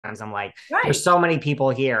I'm like, there's Right. so many people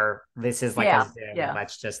here. This is like a Yeah. Zoom. Yeah.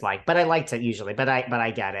 Let's just like, but I liked it usually, but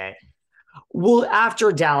I get it. Well,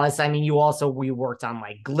 after Dallas, I mean, we worked on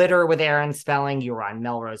like Glitter with Aaron Spelling. You were on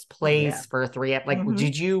Melrose Yeah. Place for three. Like,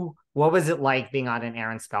 Hmm. what was it like being on an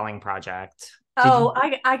Aaron Spelling project? Did you? Oh,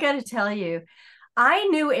 I got to tell you, I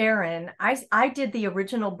knew Aaron. I did the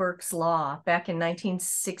original Burke's Law back in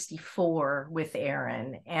 1964 with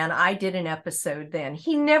Aaron, and I did an episode then.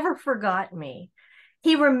 He never forgot me.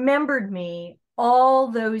 He remembered me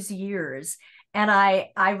all those years. And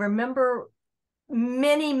I remember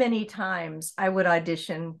many times I would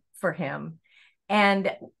audition for him.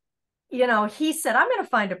 And he said, I'm going to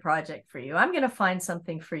find a project for you. I'm going to find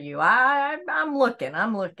something for you. I'm looking.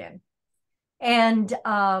 And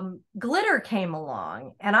Glitter came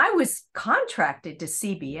along, and I was contracted to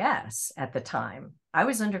CBS at the time. I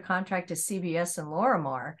was under contract to CBS and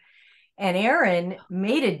Lorimar, and Aaron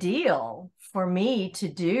made a deal for me to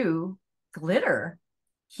do Glitter.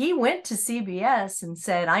 He went to CBS and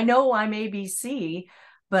said, I know I'm ABC,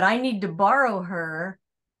 but I need to borrow her.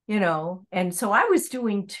 And so I was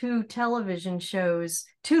doing two television shows,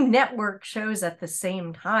 two network shows at the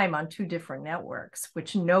same time on two different networks,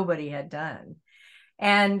 which nobody had done.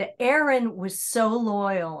 And Aaron was so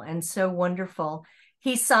loyal and so wonderful.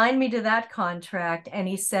 He signed me to that contract, and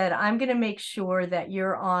he said, I'm going to make sure that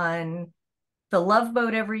you're on the Love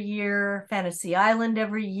Boat every year, Fantasy Island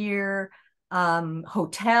every year,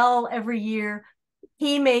 Hotel every year.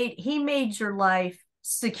 He made your life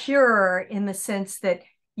secure in the sense that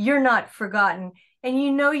you're not forgotten. And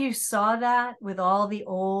you saw that with all the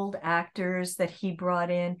old actors that he brought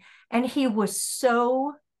in. And he was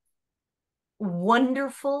so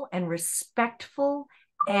wonderful and respectful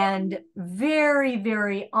and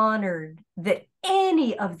very honored that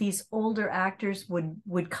any of these older actors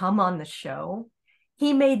would come on the show.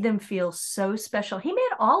 He made them feel so special. He made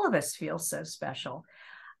all of us feel so special.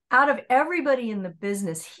 Out of everybody in the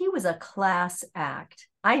business, he was a class act.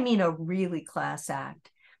 I mean, a really class act.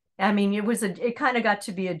 I mean, it kind of got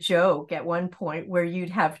to be a joke at one point where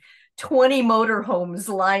you'd have 20 motorhomes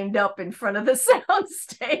lined up in front of the sound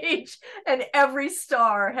stage, and every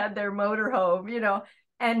star had their motorhome.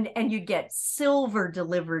 And you'd get silver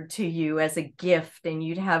delivered to you as a gift, and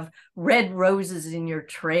you'd have red roses in your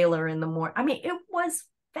trailer in the morning. I mean, it was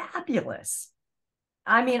fabulous.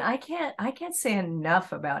 I mean, I can't say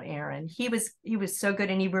enough about Aaron. He was so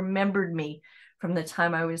good, and he remembered me from the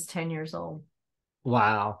time I was 10 years old.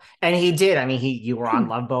 Wow. And he did. I mean, you were on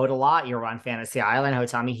Love Boat a lot. You were on Fantasy Island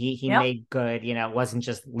Hotel. I mean, he Yep. made good, it wasn't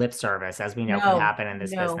just lip service, as we know can No, happen in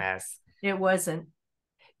this no, business. it wasn't.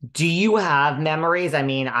 Do you have memories? I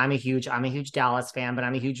mean, I'm a huge Dallas fan, but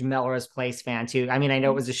I'm a huge Melrose Place fan too. I mean, I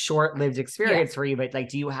know it was a short-lived Yeah. experience for you, but like,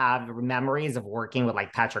 do you have memories of working with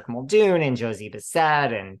like Patrick Muldoon and Josie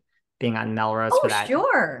Bissett and being on Melrose for Oh, that?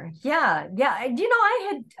 sure. Yeah. Yeah.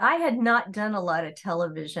 I had not done a lot of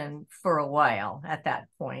television for a while at that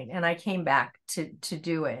point, and I came back to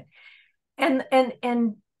do it. And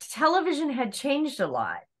television had changed a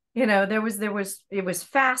lot. It was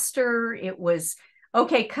faster. It was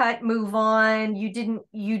okay, cut, move on. You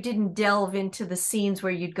didn't delve into the scenes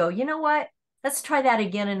where you'd go, you know what? Let's try that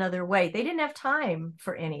again another way. They didn't have time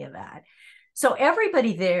for any of that. So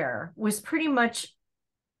everybody there was pretty much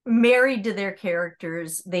married to their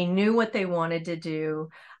characters. They knew what they wanted to do.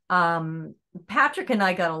 Patrick and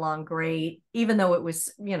I got along great, even though it was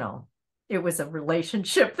a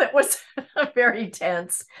relationship that was very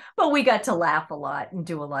tense, but we got to laugh a lot and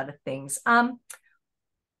do a lot of things.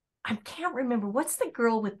 I can't remember what's the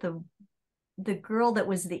girl that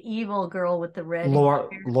was the evil girl with the red hair.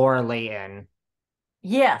 Laura Layton.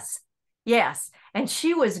 Yes. Yes. And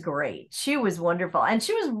she was great. She was wonderful. And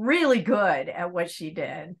she was really good at what she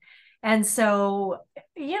did. And so,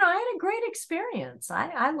 I had a great experience.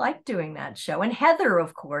 I liked doing that show. And Heather,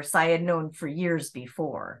 of course, I had known for years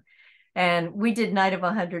before. And we did Night of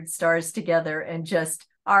 100 Stars together, and just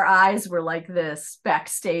our eyes were like this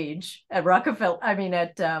backstage at Rockefeller. I mean,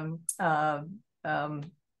 at where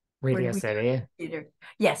Radio did we do City. it? Theater.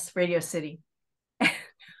 Yes, Radio City.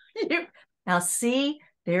 you, now, see,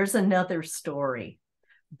 there's another story.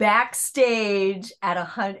 Backstage at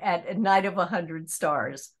a Night of 100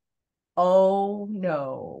 Stars. Oh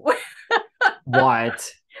no.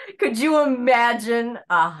 What? Could you imagine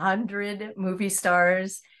 100 movie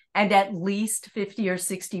stars and at least 50 or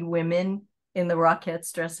 60 women in the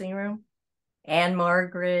Rockettes dressing room? And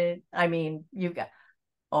Margaret. I mean,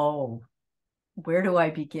 oh, where do I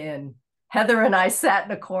begin? Heather and I sat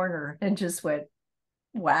in a corner and just went,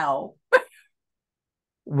 wow.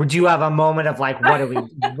 Would you have a moment of like,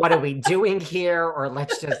 what are we doing here? Or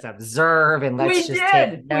let's just observe and let's just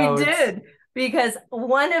take notes. We did. Because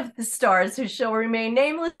one of the stars, who shall remain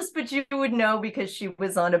nameless, but you would know because she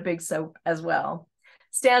was on a big soap as well,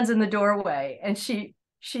 stands in the doorway, and she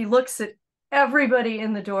looks at everybody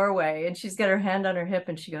in the doorway, and she's got her hand on her hip,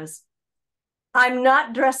 and she goes, "I'm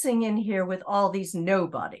not dressing in here with all these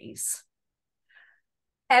nobodies."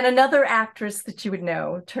 And another actress that you would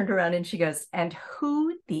know turned around and she goes, "And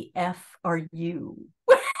who the F are you?"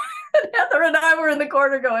 And Heather and I were in the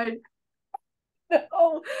corner going,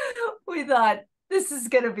 no. We thought, this is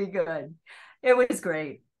going to be good. It was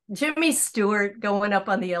great. Jimmy Stewart, going up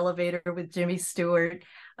on the elevator with Jimmy Stewart,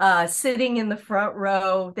 sitting in the front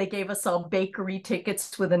row. They gave us all bakery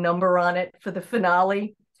tickets with a number on it for the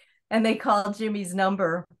finale. And they called Jimmy's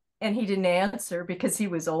number, and he didn't answer because he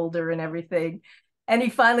was older and everything. And he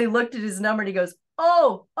finally looked at his number and he goes,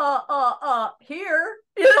 "Oh, here."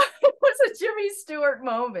 You know, it was a Jimmy Stewart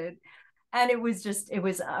moment. And it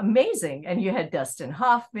was amazing. And you had Dustin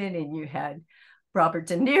Hoffman and you had Robert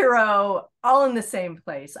De Niro all in the same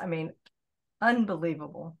place. I mean,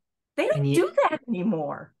 unbelievable. They don't do that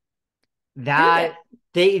anymore. That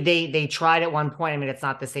they tried at one point. I mean, it's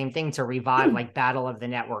not the same thing to revive like Battle of the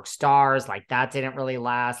Network Stars. Like that didn't really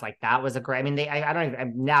last. Like that was a great. I mean, I don't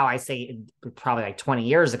even, now I say probably like 20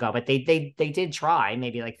 years ago, but they did try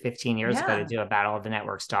maybe like 15 years ago to do a Battle of the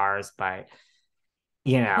Network Stars, but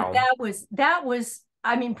you know, that was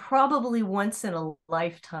I mean, probably once in a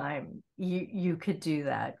lifetime you could do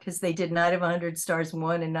that, because they did Night of 100 Stars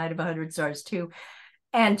 1 and Night of 100 Stars 2.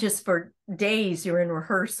 And just for days, you're in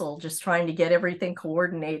rehearsal, just trying to get everything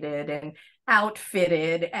coordinated and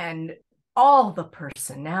outfitted and all the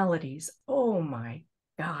personalities. Oh my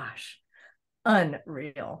gosh,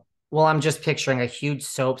 unreal. Well, I'm just picturing a huge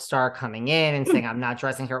soap star coming in and saying, "I'm not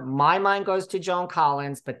dressing here." My mind goes to Joan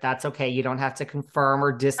Collins, but that's okay. You don't have to confirm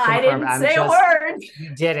or disconfirm. I didn't say a word.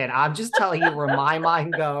 You didn't. I'm just telling you where my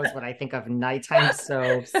mind goes when I think of nighttime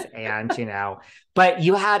soaps, and but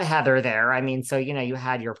you had Heather there. I mean, so you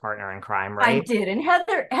had your partner in crime, right? I did. And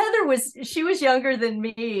Heather she was younger than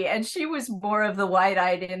me, and she was more of the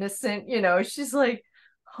wide-eyed innocent, she's like,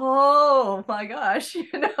 "Oh my gosh,"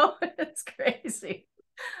 it's crazy.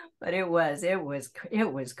 But it was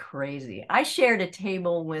crazy. I shared a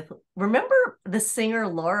table with, remember the singer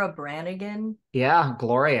Laura Branigan? Yeah,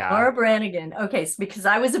 Gloria. Laura Branigan. Okay, so because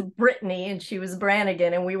I was a Brittany and she was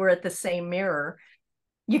Branigan, and we were at the same mirror.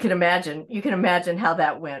 You can imagine how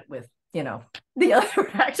that went with, the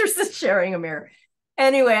other actresses sharing a mirror.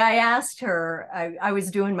 Anyway, I asked her, I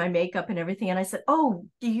was doing my makeup and everything, and I said, "Oh,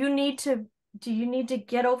 do you need to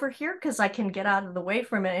get over here? Because I can get out of the way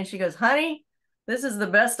from it." And she goes, "Honey, this is the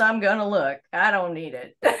best I'm going to look. I don't need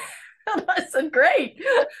it." I said, "Great."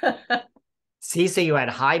 See, so you had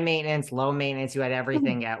high maintenance, low maintenance, you had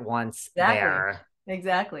everything at once there.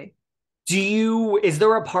 Exactly. Is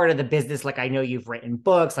there a part of the business, like I know you've written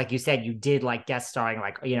books, like you said, you did like guest starring,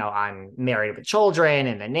 like, on Married with Children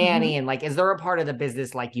and The Nanny. And like, is there a part of the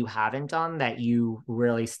business like you haven't done that you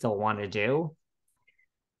really still want to do?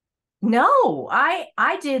 No,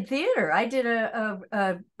 I did theater. I did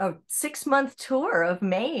a 6-month tour of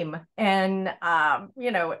MAME, and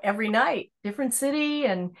every night, different city,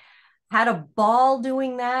 and had a ball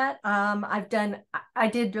doing that. I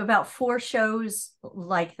did about 4 shows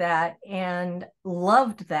like that and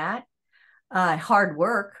loved that. Hard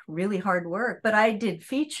work, really hard work. But I did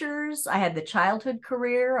features. I had the childhood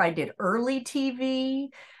career. I did early TV.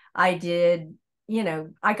 I did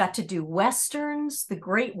I got to do Westerns, the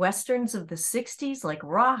great Westerns of the 60s, like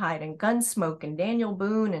Rawhide and Gunsmoke and Daniel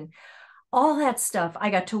Boone and all that stuff. I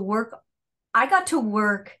got to work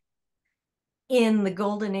in the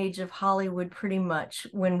golden age of Hollywood, pretty much,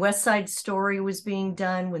 when West Side Story was being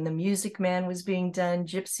done, when The Music Man was being done,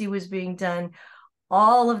 Gypsy was being done.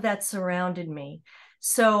 All of that surrounded me.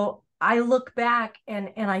 So I look back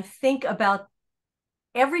and I think about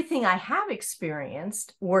everything I have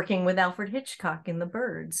experienced working with Alfred Hitchcock in The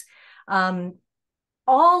Birds,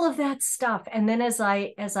 all of that stuff. And then as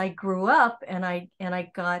I grew up and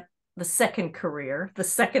I got the second career, the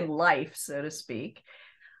second life, so to speak,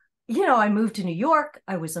 I moved to New York.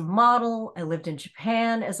 I was a model. I lived in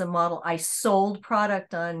Japan as a model. I sold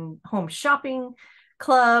product on Home Shopping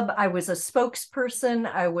Club. I was a spokesperson.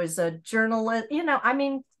 I was a journalist,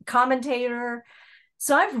 commentator.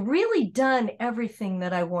 So I've really done everything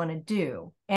that I want to do.